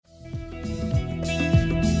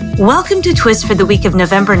Welcome to Twist for the week of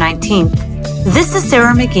November 19th. This is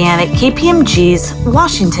Sarah McGann at KPMG's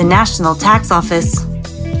Washington National Tax Office.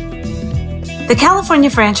 The California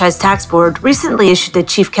Franchise Tax Board recently issued a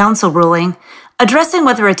Chief Counsel ruling addressing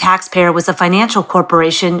whether a taxpayer was a financial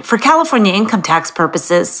corporation for California income tax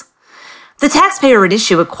purposes. The taxpayer at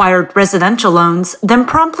issue acquired residential loans, then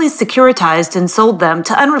promptly securitized and sold them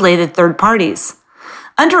to unrelated third parties.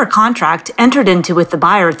 Under a contract entered into with the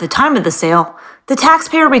buyer at the time of the sale, the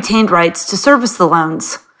taxpayer retained rights to service the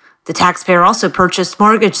loans. The taxpayer also purchased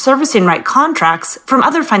mortgage servicing right contracts from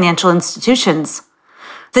other financial institutions.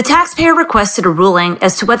 The taxpayer requested a ruling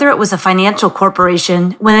as to whether it was a financial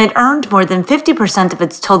corporation when it earned more than 50% of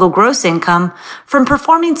its total gross income from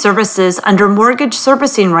performing services under mortgage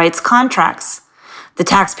servicing rights contracts. The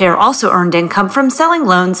taxpayer also earned income from selling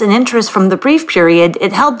loans and interest from the brief period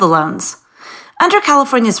it held the loans. Under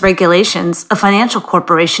California's regulations, a financial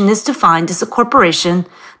corporation is defined as a corporation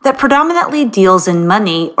that predominantly deals in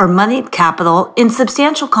money or moneyed capital in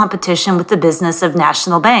substantial competition with the business of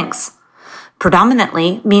national banks.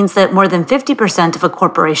 Predominantly means that more than 50% of a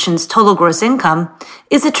corporation's total gross income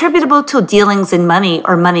is attributable to dealings in money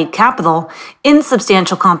or moneyed capital in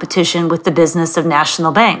substantial competition with the business of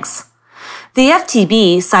national banks. The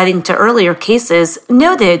FTB, citing to earlier cases,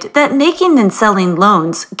 noted that making and selling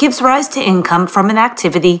loans gives rise to income from an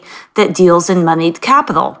activity that deals in moneyed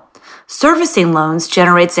capital. Servicing loans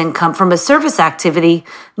generates income from a service activity,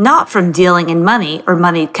 not from dealing in money or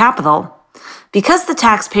moneyed capital. Because the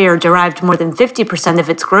taxpayer derived more than 50% of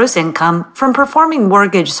its gross income from performing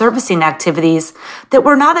mortgage servicing activities that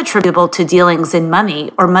were not attributable to dealings in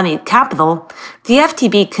money or moneyed capital, the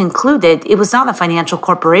FTB concluded it was not a financial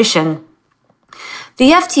corporation.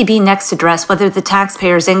 The FTB next addressed whether the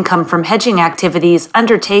taxpayer's income from hedging activities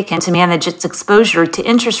undertaken to manage its exposure to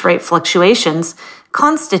interest rate fluctuations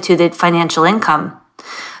constituted financial income.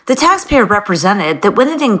 The taxpayer represented that when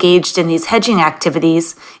it engaged in these hedging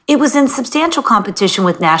activities, it was in substantial competition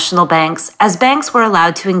with national banks, as banks were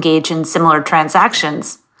allowed to engage in similar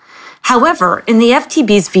transactions. However, in the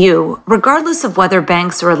FTB's view, regardless of whether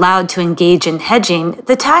banks are allowed to engage in hedging,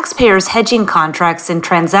 the taxpayer's hedging contracts and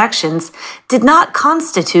transactions did not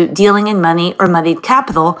constitute dealing in money or moneyed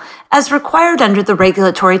capital as required under the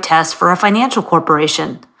regulatory test for a financial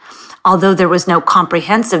corporation. Although there was no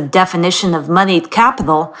comprehensive definition of moneyed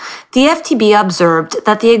capital, the FTB observed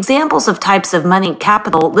that the examples of types of moneyed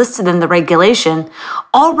capital listed in the regulation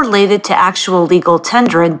all related to actual legal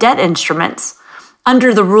tender and debt instruments.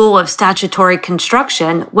 Under the rule of statutory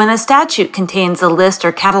construction, when a statute contains a list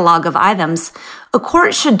or catalog of items, a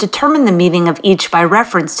court should determine the meaning of each by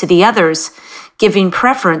reference to the others, giving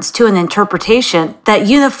preference to an interpretation that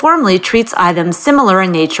uniformly treats items similar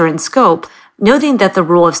in nature and scope. Noting that the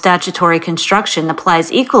rule of statutory construction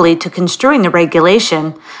applies equally to construing the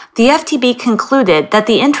regulation, the FTB concluded that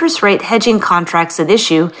the interest rate hedging contracts at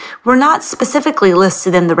issue were not specifically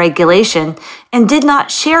listed in the regulation and did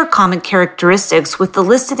not share common characteristics with the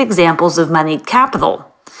listed examples of moneyed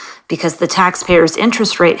capital. Because the taxpayer's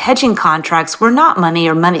interest rate hedging contracts were not money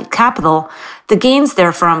or moneyed capital, the gains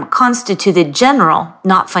therefrom constituted general,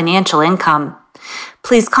 not financial income.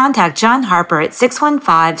 Please contact John Harper at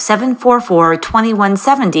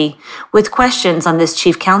 615-744-2170 with questions on this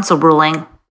Chief Counsel ruling.